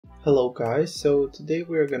Hello guys, so today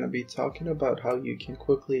we're going to be talking about how you can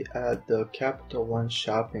quickly add the Capital One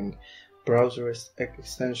Shopping browser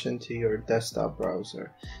extension to your desktop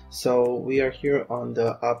browser. So we are here on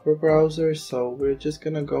the Opera browser, so we're just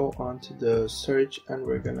going to go onto the search and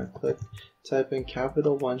we're going to type in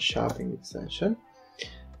Capital One Shopping extension,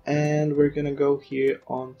 and we're going to go here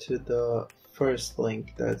onto the first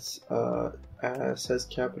link that's says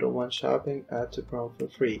Capital One Shopping, add to Chrome for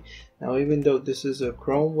free. Now, even though this is a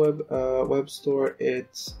Chrome web store,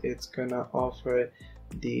 it's gonna offer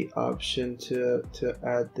the option to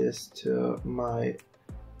add this to my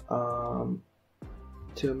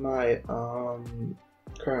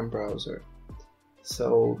current browser.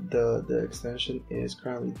 So the extension is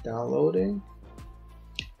currently downloading,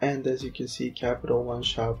 and as you can see, Capital One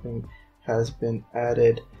Shopping has been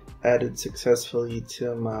added successfully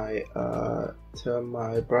to my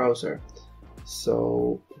browser.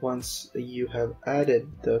 So once you have added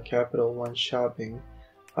the Capital One Shopping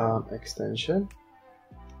extension,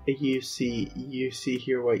 you see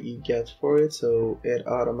here what you get for it. So it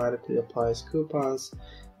automatically applies coupons,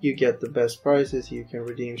 you get the best prices, you can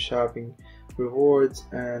redeem shopping rewards,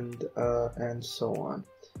 and so on.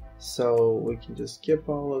 So we can just skip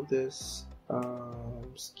all of this,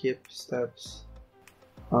 skip steps,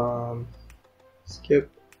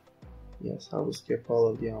 yes, I will skip all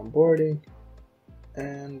of the onboarding,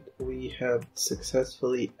 and we have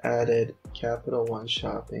successfully added Capital One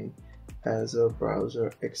Shopping as a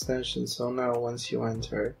browser extension. So now once you go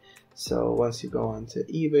onto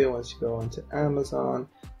eBay, once you go onto Amazon,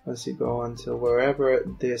 once you go onto wherever,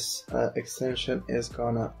 this extension is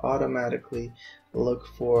gonna automatically look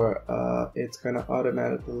for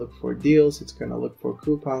deals. It's gonna look for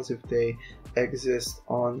coupons if they exist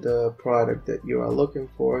on the product that you are looking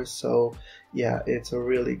for. So yeah, it's a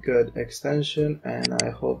really good extension, and I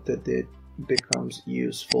hope that it becomes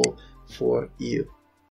useful for you.